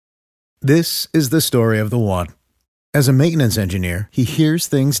This is the story of the one. As a maintenance engineer, he hears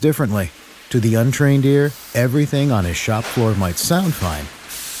things differently. To the untrained ear, everything on his shop floor might sound fine,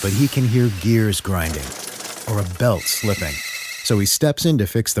 but he can hear gears grinding or a belt slipping. So he steps in to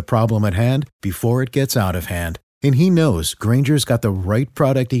fix the problem at hand before it gets out of hand. And he knows Grainger's got the right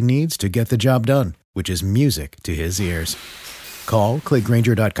product he needs to get the job done, which is music to his ears. Call, click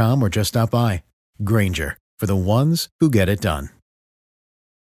Grainger.com, or just stop by. Grainger, for the ones who get it done.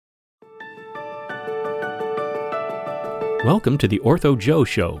 Welcome to the Ortho Joe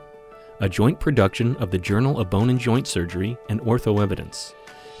Show, a joint production of the Journal of Bone and Joint Surgery and Ortho Evidence.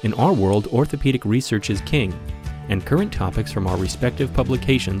 In our world, orthopedic research is king, and current topics from our respective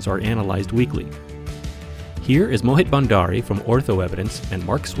publications are analyzed weekly. Here is Mohit Bhandari from Ortho Evidence and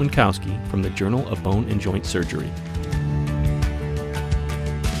Mark Swinkowski from the Journal of Bone and Joint Surgery.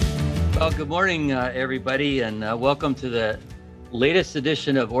 Well, good morning, everybody, and welcome to the latest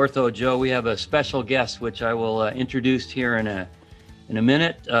edition of Ortho Joe. We have a special guest, which I will introduce here in a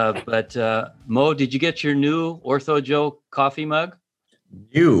minute. But Mo, did you get your new Ortho Joe coffee mug?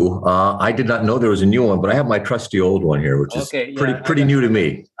 New? I did not know there was a new one, but I have my trusty old one here, which is pretty new to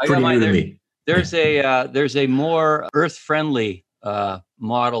me. There's a more earth-friendly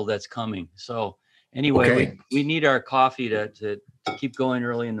model that's coming. So anyway, we need our coffee to keep going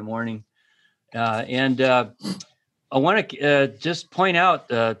early in the morning. I want to just point out,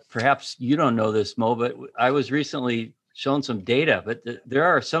 perhaps you don't know this, Mo, but I was recently shown some data, but there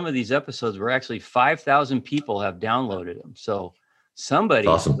are some of these episodes where actually 5,000 people have downloaded them. So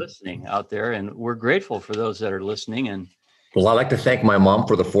somebody's listening out there, and we're grateful for those that are listening. And well, I'd like to thank my mom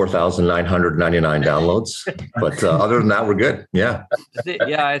for the 4,999 downloads, but other than that, we're good. Yeah.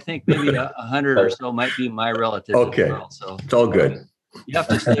 Yeah, I think maybe 100 or so might be my relatives. Okay. As well, so it's all good. You have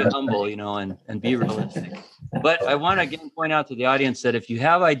to stay humble, and be realistic. But I want to again point out to the audience that if you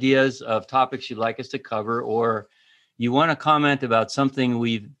have ideas of topics you'd like us to cover, or you want to comment about something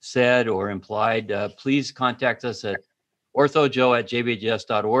we've said or implied, please contact us at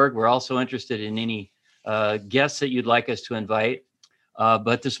orthojoe@jbjs.org. We're also interested in any guests that you'd like us to invite.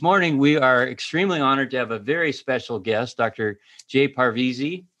 But this morning, we are extremely honored to have a very special guest, Dr. Javad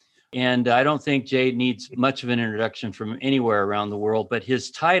Parvizi. And I don't think Jay needs much of an introduction from anywhere around the world, but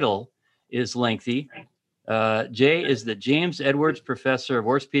his title is lengthy. Jay is the James Edwards Professor of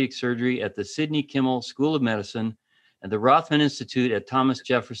Orthopedic Surgery at the Sidney Kimmel School of Medicine and the Rothman Institute at Thomas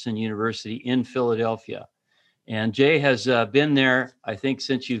Jefferson University in Philadelphia. And Jay has been there, I think,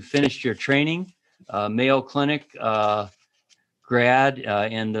 since you finished your training, Mayo Clinic grad,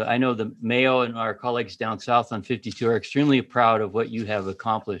 and I know the Mayo and our colleagues down south on 52 are extremely proud of what you have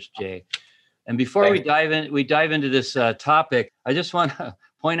accomplished, Jay. And before we dive into this topic, I just want to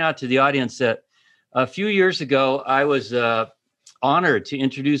point out to the audience that a few years ago, I was honored to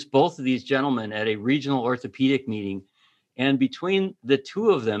introduce both of these gentlemen at a regional orthopedic meeting. And between the two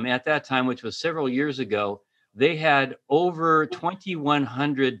of them at that time, which was several years ago, they had over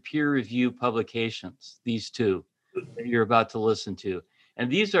 2,100 peer-reviewed publications, these two that you're about to listen to.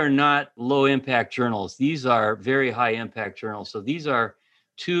 And these are not low-impact journals. These are very high-impact journals. So these are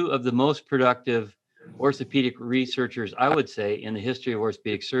two of the most productive orthopedic researchers, I would say, in the history of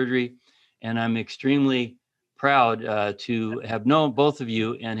orthopedic surgery. And I'm extremely proud to have known both of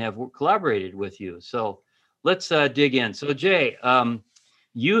you and have collaborated with you. So let's dig in. So Jay,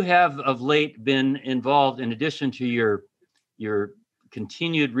 you have of late been involved, in addition to your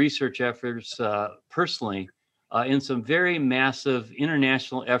continued research efforts personally, in some very massive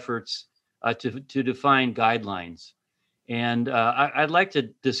international efforts to define guidelines. And I'd like to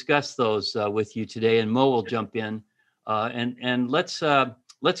discuss those with you today, and Mo will jump in. And let's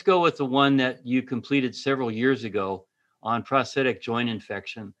go with the one that you completed several years ago on prosthetic joint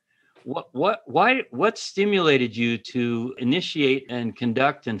infection. What stimulated you to initiate and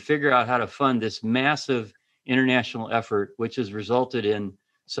conduct and figure out how to fund this massive international effort, which has resulted in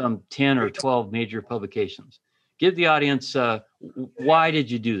some 10 or 12 major publications? Give the audience, why did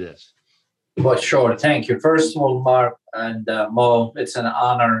you do this? Well, sure. Thank you. First of all, Mark and Mo, it's an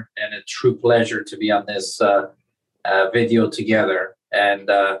honor and a true pleasure to be on this video together. And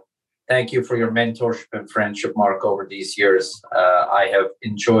thank you for your mentorship and friendship, Mark, over these years. I have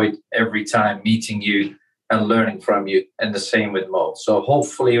enjoyed every time meeting you and learning from you, and the same with Mo. So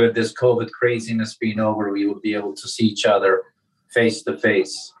hopefully with this COVID craziness being over, we will be able to see each other face to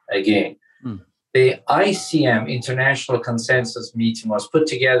face again. The ICM International Consensus meeting was put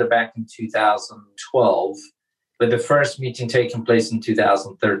together back in 2012, with the first meeting taking place in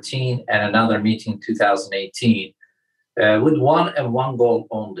 2013 and another meeting in 2018, with one goal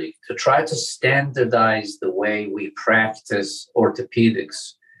only: to try to standardize the way we practice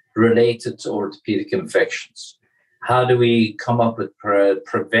orthopedics related to orthopedic infections? How do we come up with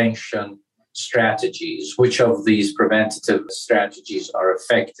prevention strategies? Which of these preventative strategies are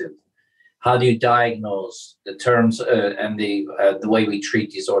effective? How do you diagnose the terms and the way we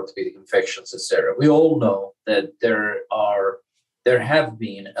treat these orthopedic infections, etc.? We all know that there have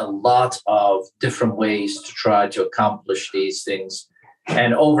been a lot of different ways to try to accomplish these things.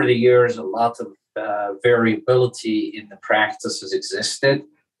 And over the years, a lot of variability in the practice has existed,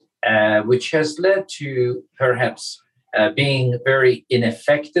 which has led to perhaps being very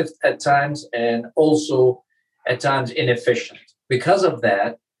ineffective at times and also at times inefficient. Because of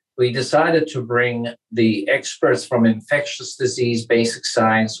that, we decided to bring the experts from infectious disease, basic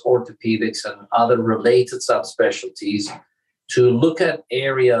science, orthopedics, and other related subspecialties to look at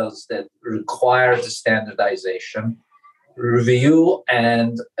areas that require the standardization, review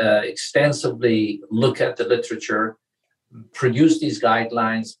and extensively look at the literature, produce these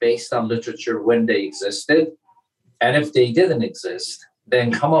guidelines based on literature when they existed. And if they didn't exist,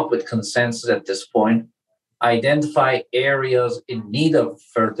 then come up with consensus at this point, identify areas in need of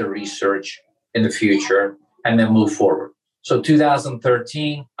further research in the future, and then move forward. So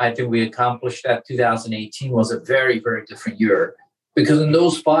 2013, I think we accomplished that. 2018 was a very, very different year because in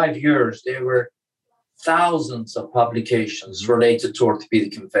those 5 years, there were thousands of publications related to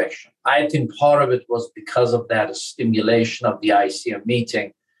orthopedic infection. I think part of it was because of that stimulation of the ICM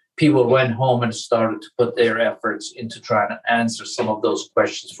meeting. People went home and started to put their efforts into trying to answer some of those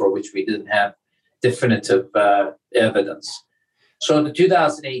questions for which we didn't have definitive evidence. So the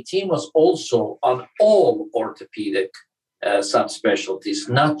 2018 was also on all orthopedic subspecialties,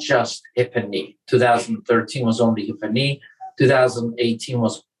 not just hip and knee. 2013 was only hip and knee. 2018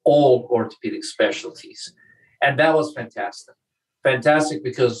 was all orthopedic specialties. And that was fantastic. Fantastic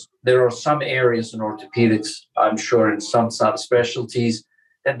because there are some areas in orthopedics, I'm sure in some subspecialties,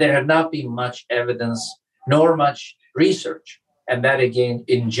 that there had not been much evidence nor much research. And that, again,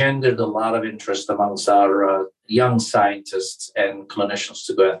 engendered a lot of interest amongst our young scientists and clinicians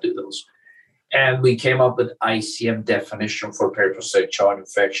to go and do those. And we came up with ICM definition for periprosthetic joint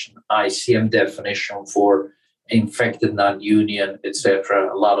infection, ICM definition for infected non-union,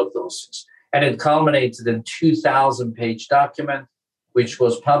 etc., a lot of those things. And it culminated in 2,000-page document, which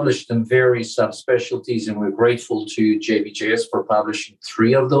was published in various subspecialties. And we're grateful to JBJS for publishing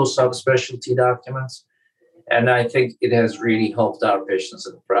 3 of those subspecialty documents. And I think it has really helped our patients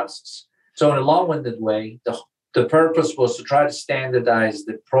in the process. So in a long-winded way, the purpose was to try to standardize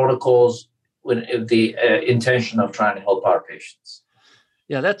the protocols with the intention of trying to help our patients.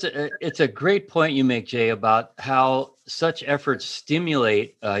 Yeah, it's a great point you make, Jay, about how such efforts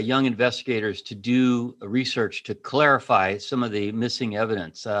stimulate young investigators to do research to clarify some of the missing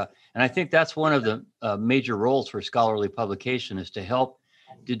evidence. And I think that's one of the major roles for scholarly publication is to help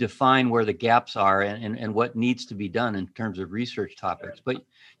to define where the gaps are and what needs to be done in terms of research topics. But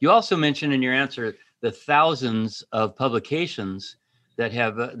you also mentioned in your answer the thousands of publications that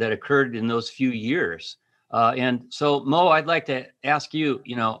have that occurred in those few years. And so, Mo, I'd like to ask you,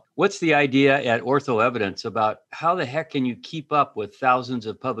 what's the idea at Ortho Evidence about how the heck can you keep up with thousands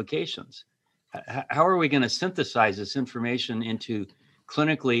of publications? How are we going to synthesize this information into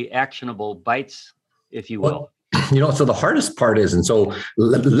clinically actionable bites, if you will? So the hardest part is, and so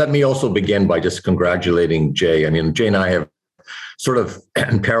let me also begin by just congratulating Jay. I mean, Jay and I have sort of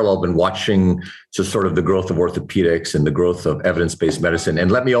in parallel been watching just sort of the growth of orthopedics and the growth of evidence-based medicine. And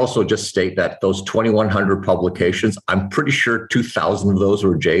let me also just state that those 2,100 publications, I'm pretty sure 2,000 of those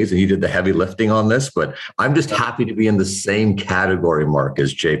were Jay's, and he did the heavy lifting on this. But I'm just happy to be in the same category, Mark,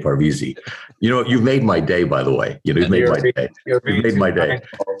 as Jay Parvizi. You've made my day, by the way. You've made my day. You've made my day.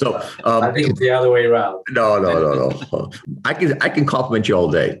 So I think it's the other way around. No. I can compliment you all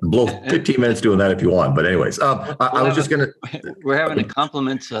day. Blow 15 minutes doing that if you want. But anyways, I was just going to. We're having a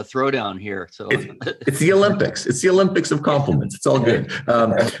compliments throwdown here. So it's the Olympics. It's the Olympics of compliments. It's all good.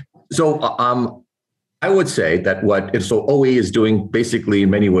 I would say that OE is doing basically in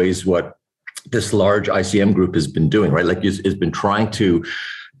many ways what this large ICM group has been doing, right? Like has been trying to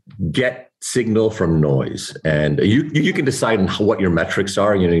get signal from noise, and you can decide on what your metrics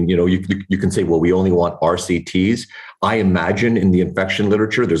are. You can say, well, we only want RCTs. I imagine in the infection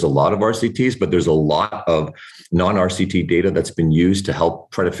literature, there's a lot of RCTs, but there's a lot of non-RCT data that's been used to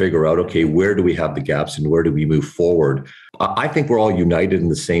help try to figure out, okay, where do we have the gaps and where do we move forward? I think we're all united in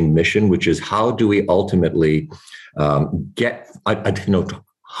the same mission, which is how do we ultimately how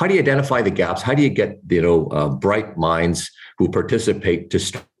do you identify the gaps? How do you get bright minds who participate to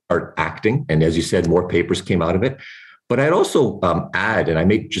start acting? And as you said, more papers came out of it. But I'd also add, and I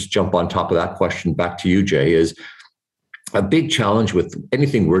may just jump on top of that question back to you, Jay, is a big challenge with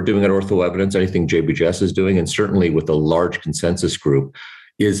anything we're doing at Ortho Evidence, anything JBJS is doing, and certainly with a large consensus group,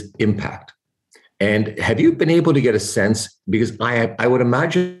 is impact. And have you been able to get a sense, because I would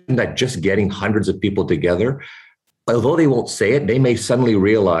imagine that just getting hundreds of people together, although they won't say it, they may suddenly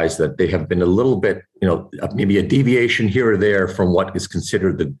realize that they have been a little bit, maybe a deviation here or there from what is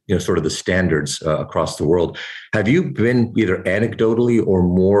considered the, sort of the standards across the world. Have you been either anecdotally or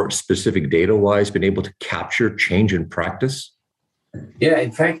more specific data-wise been able to capture change in practice? Yeah,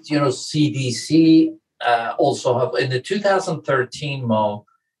 in fact, CDC also have, in the 2013 Mo,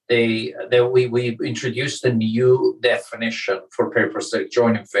 we introduced a new definition for periprosthetic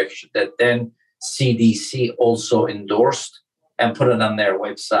joint infection that then CDC also endorsed and put it on their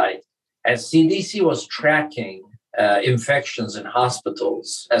website. And CDC was tracking infections in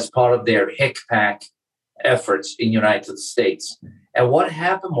hospitals as part of their HICPAC efforts in the United States. And what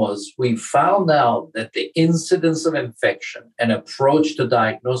happened was we found out that the incidence of infection and approach to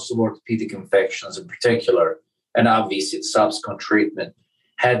diagnosis of orthopedic infections in particular, and obviously subsequent treatment,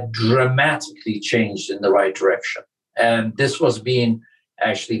 had dramatically changed in the right direction. And this was being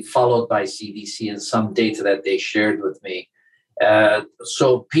actually followed by CDC in some data that they shared with me.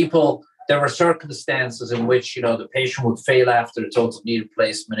 So there were circumstances in which, the patient would fail after a total knee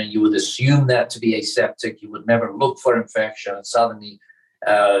replacement, and you would assume that to be aseptic. You would never look for infection. And suddenly,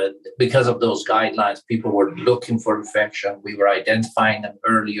 because of those guidelines, people were looking for infection. We were identifying them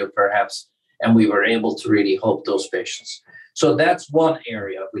earlier, perhaps, and we were able to really help those patients. So that's one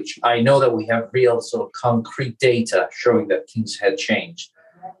area which I know that we have real sort of concrete data showing that things had changed.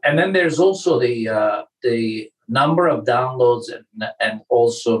 And then there's also the number of downloads and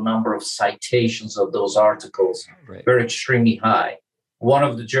also number of citations of those articles were extremely high. One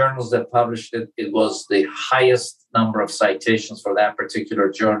of the journals that published it was the highest number of citations for that particular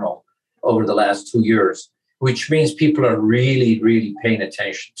journal over the last 2 years, which means people are really, really paying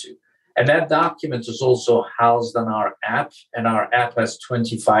attention to. And that document is also housed on our app, and our app has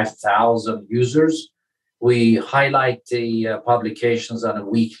 25,000 users. We highlight the publications on a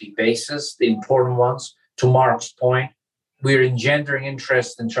weekly basis, the important ones. To Mark's point, we're engendering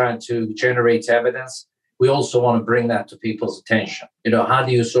interest in trying to generate evidence. We also want to bring that to people's attention. How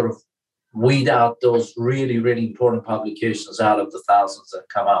do you sort of weed out those really, really important publications out of the thousands that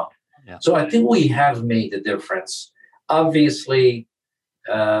come out? Yeah. So I think we have made a difference. Obviously,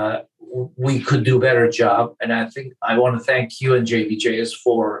 we could do a better job. And I think I want to thank you and JBJS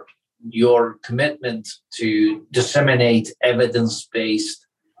for your commitment to disseminate evidence-based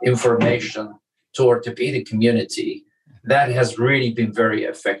information to orthopedic community. That has really been very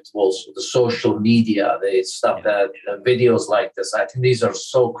effective also. The social media, the stuff that videos like this, I think these are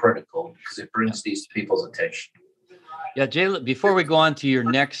so critical because it brings these to people's attention. Yeah, Jay, before we go on to your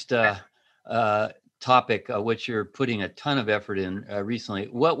next topic, which you're putting a ton of effort in recently,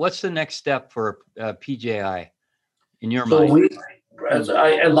 what's the next step for PJI in your mind?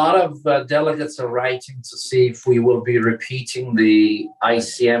 A lot of delegates are writing to see if we will be repeating the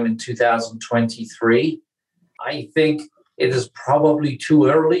ICM in 2023. I think it is probably too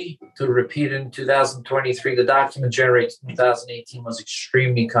early to repeat in 2023. The document generated in 2018 was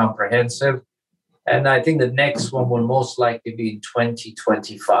extremely comprehensive. And I think the next one will most likely be in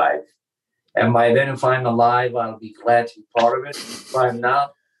 2025. And by then, if I'm alive, I'll be glad to be part of it. If I'm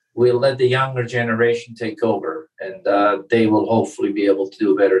not, we'll let the younger generation take over, and they will hopefully be able to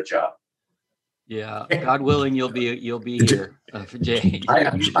do a better job. Yeah, God willing, you'll be here, Jay.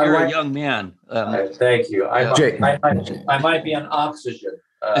 You're a young man. Thank you. I might be on oxygen.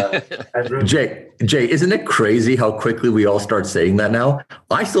 Jay, isn't it crazy how quickly we all start saying that now?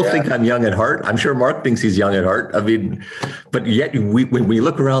 I still think I'm young at heart. I'm sure Mark thinks he's young at heart. I mean, but yet when we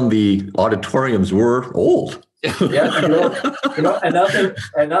look around the auditoriums, we're old. Another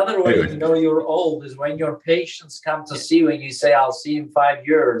way you know you're old is when your patients come to see you and you say, I'll see you in 5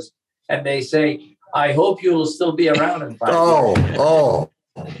 years. And they say, I hope you will still be around in 5 years.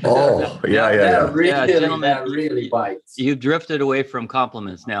 Yeah. That really bites. You've drifted away from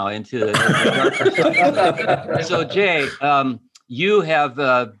compliments now into the darker side. So, Jay, you have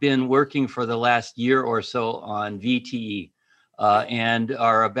been working for the last year or so on VTE and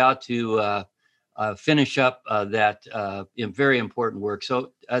are about to finish up that very important work.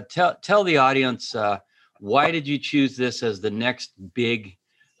 So tell the audience, why did you choose this as the next big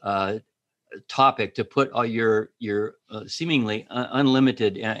topic to put all your seemingly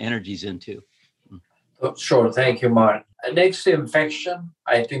unlimited energies into? Sure. Thank you, Mark. Next to infection,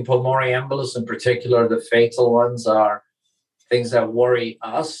 I think pulmonary embolus in particular, the fatal ones, are things that worry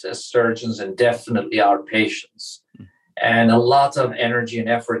us as surgeons and definitely our patients. And a lot of energy and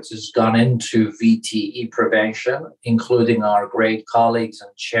efforts has gone into VTE prevention, including our great colleagues in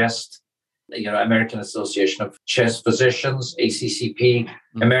chest, American Association of Chest Physicians, ACCP.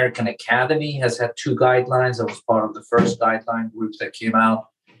 American Academy has had 2 guidelines. I was part of the first guideline group that came out.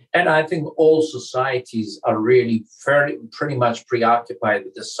 And I think all societies are really pretty much preoccupied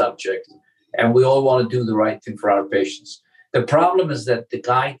with this subject. And we all want to do the right thing for our patients. The problem is that the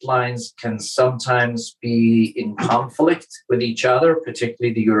guidelines can sometimes be in conflict with each other,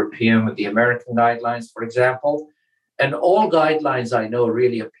 particularly the European with the American guidelines, for example. And all guidelines I know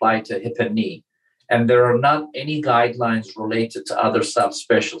really apply to hip and knee. And there are not any guidelines related to other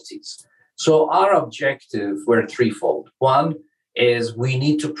subspecialties. So our objective were threefold. One is we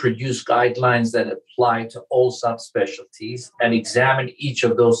need to produce guidelines that apply to all subspecialties and examine each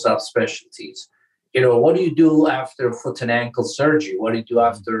of those subspecialties. What do you do after foot and ankle surgery? What do you do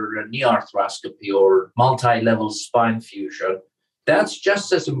after a knee arthroscopy or multi-level spine fusion? That's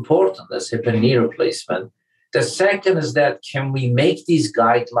just as important as hip and knee replacement. The second is that can we make these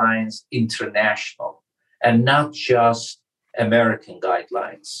guidelines international and not just American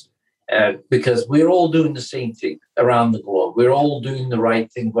guidelines? Because we're all doing the same thing around the globe. We're all doing the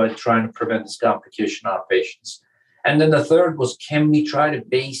right thing by trying to prevent this complication in our patients. And then the third was, can we try to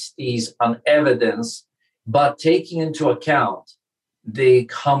base these on evidence, but taking into account the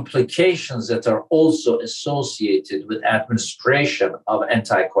complications that are also associated with administration of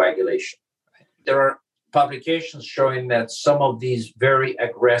anticoagulation? There are publications showing that some of these very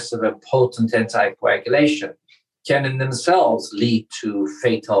aggressive and potent anticoagulation can in themselves lead to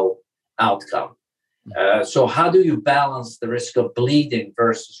fatal outcome. So how do you balance the risk of bleeding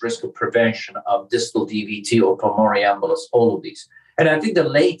versus risk of prevention of distal DVT or pulmonary embolus, all of these? And I think the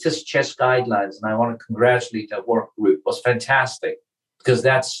latest chest guidelines, and I want to congratulate that work group, was fantastic because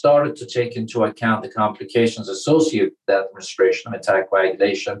that started to take into account the complications associated with the administration of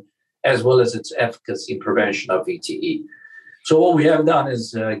anticoagulation, as well as its efficacy in prevention of VTE. So what we have done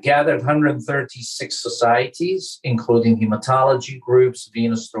is gathered 136 societies, including hematology groups,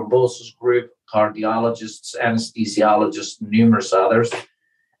 venous thrombosis group, cardiologists, anesthesiologists, numerous others.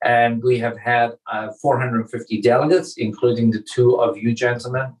 And we have had 450 delegates, including the 2 of you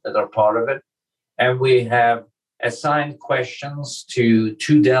gentlemen that are part of it. And we have assigned questions to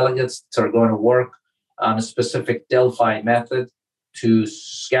 2 delegates that are going to work on a specific Delphi method to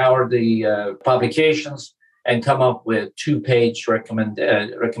scour the publications and come up with 2-page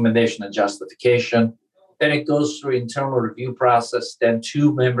recommendation and justification. Then it goes through internal review process. Then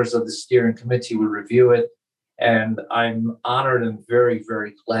 2 members of the steering committee will review it. And I'm honored and very,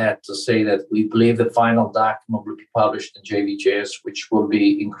 very glad to say that we believe the final document will be published in JVJS, which will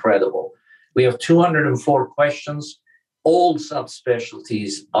be incredible. We have 204 questions. All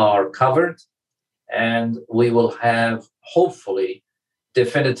subspecialties are covered. And we will have, hopefully,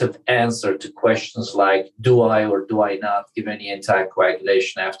 definitive answer to questions like, do I or do I not give any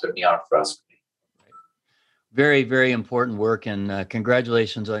anticoagulation after knee arthroscopy? Very, very important work, and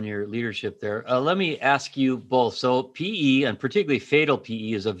congratulations on your leadership there. Let me ask you both. So PE, and particularly fatal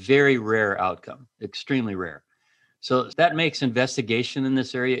PE, is a very rare outcome, extremely rare. So that makes investigation in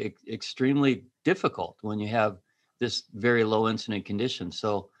this area extremely difficult when you have this very low incident condition.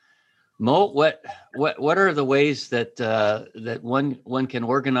 So Mo, what are the ways that that one can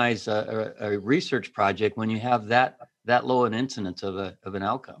organize a research project when you have that low an incidence of an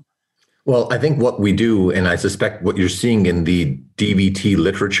outcome? Well, I think what we do, and I suspect what you're seeing in the DVT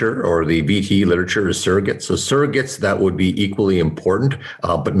literature or the VT literature, is surrogates. So surrogates that would be equally important,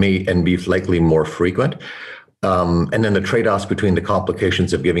 but may and be likely more frequent. And then the trade-offs between the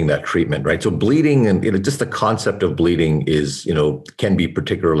complications of giving that treatment, right? So bleeding and just the concept of bleeding is, can be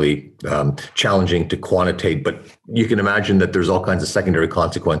particularly challenging to quantitate, but you can imagine that there's all kinds of secondary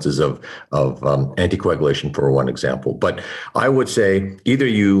consequences of anticoagulation, for one example. But I would say either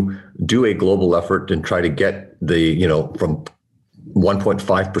you do a global effort and try to get the, from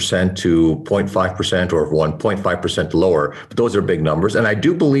 1.5% to 0.5% or 1.5% lower, but those are big numbers. And I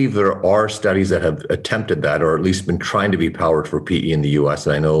do believe there are studies that have attempted that, or at least been trying to be powered for PE in the US.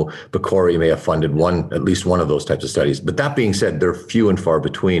 And I know Picori may have funded at least one of those types of studies. But that being said, they're few and far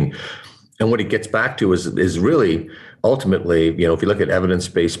between. And what it gets back to is really ultimately, if you look at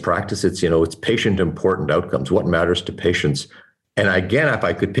evidence-based practice, it's patient important outcomes, what matters to patients. And again, if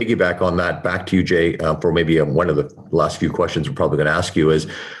I could piggyback on that back to you, Jay, for maybe one of the last few questions we're probably going to ask you is,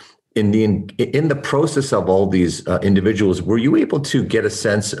 in the process of all these individuals, were you able to get a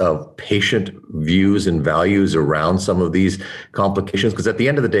sense of patient views and values around some of these complications? Because at the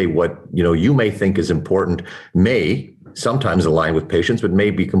end of the day, what you may think is important may sometimes align with patients, but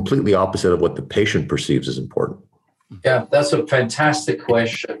may be completely opposite of what the patient perceives as important. Yeah, that's a fantastic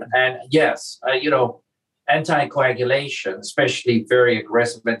question. And yes, anticoagulation, especially very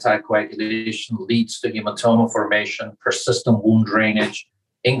aggressive anticoagulation, leads to hematoma formation, persistent wound drainage,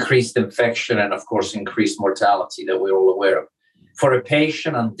 increased infection, and of course, increased mortality that we're all aware of. For a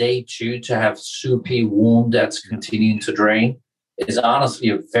patient on day 2 to have soupy wound that's continuing to drain is honestly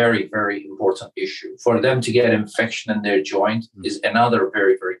a very, very important issue. For them to get infection in their joint is another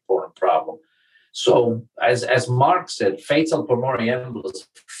very, very important problem. So as Mark said, fatal pulmonary embolus,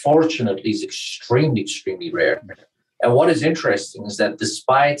 fortunately, is extremely, extremely rare. And what is interesting is that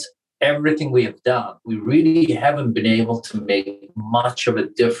despite everything we have done, we really haven't been able to make much of a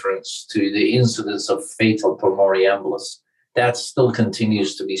difference to the incidence of fatal pulmonary embolus. That still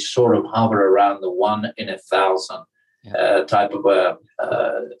continues to be sort of hover around the 1 in 1,000 type of a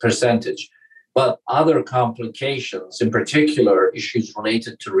percentage. But other complications, in particular, issues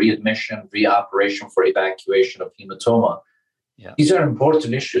related to readmission, reoperation for evacuation of hematoma, these are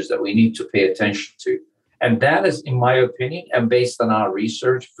important issues that we need to pay attention to. And that is, in my opinion, and based on our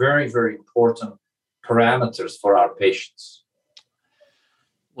research, very, very important parameters for our patients.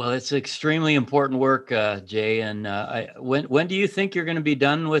 Well, it's extremely important work, Jay. And when do you think you're going to be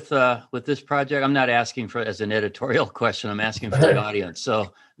done with this project? I'm not asking for as an editorial question. I'm asking for the audience.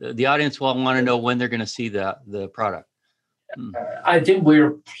 So the audience will want to know when they're going to see the product. I think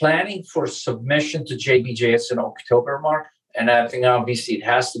we're planning for submission to JBJS in October, Mark. And I think obviously it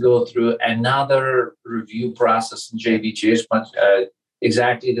has to go through another review process in JBJS, but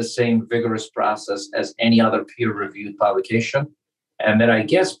exactly the same vigorous process as any other peer-reviewed publication. And then I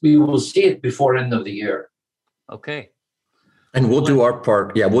guess we will see it before end of the year. Okay. And we'll do our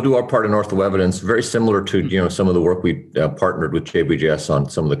part. Yeah, we'll do our part in Ortho Evidence, very similar to some of the work we partnered with JBJS on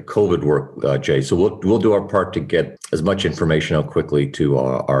some of the COVID work, Jay. So we'll do our part to get as much information out quickly to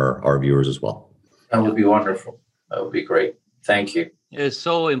our viewers as well. That would be wonderful. That would be great. Thank you. It's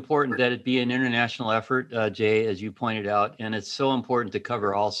so important that it be an international effort, Jay, as you pointed out, and it's so important to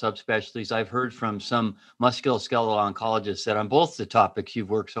cover all subspecialties. I've heard from some musculoskeletal oncologists that on both the topics you've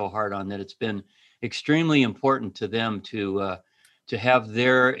worked so hard on, that it's been extremely important to them to have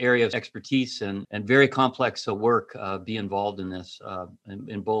their area of expertise and very complex work be involved in this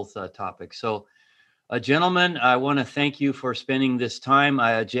in both topics. So, gentlemen, I want to thank you for spending this time.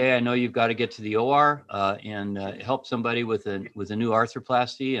 Jay, I know you've got to get to the OR and help somebody with a new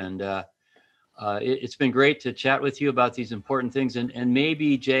arthroplasty. And it's been great to chat with you about these important things. And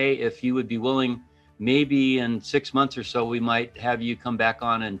maybe, Jay, if you would be willing, maybe in 6 months or so, we might have you come back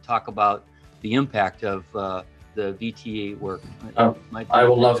on and talk about the impact of the VTA work. I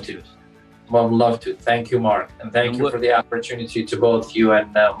would love to. I would love to. Thank you, Mark. And thank you for the opportunity to both you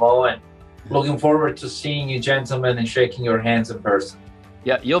and Mo. And looking forward to seeing you gentlemen and shaking your hands in person.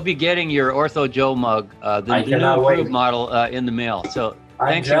 Yeah, you'll be getting your Ortho Joe mug, the new approved model in the mail. So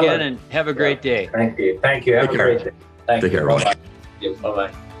thanks again and have a great day. Thank you. Thank you. Have a great day. Thank you. Take care. Bye-bye.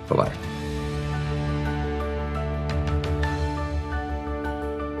 Bye-bye. Bye-bye.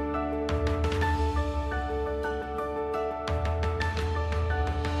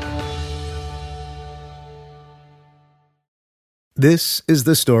 This is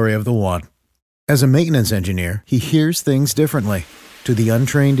the story of the one. As a maintenance engineer, he hears things differently. To the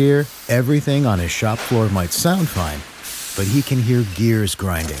untrained ear, everything on his shop floor might sound fine, but he can hear gears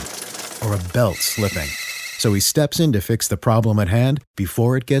grinding or a belt slipping. So he steps in to fix the problem at hand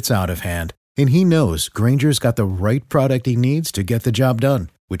before it gets out of hand. And he knows Grainger's got the right product he needs to get the job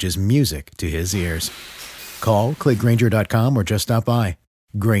done, which is music to his ears. Call, click Grainger.com, or just stop by.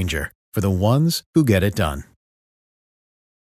 Grainger, for the ones who get it done.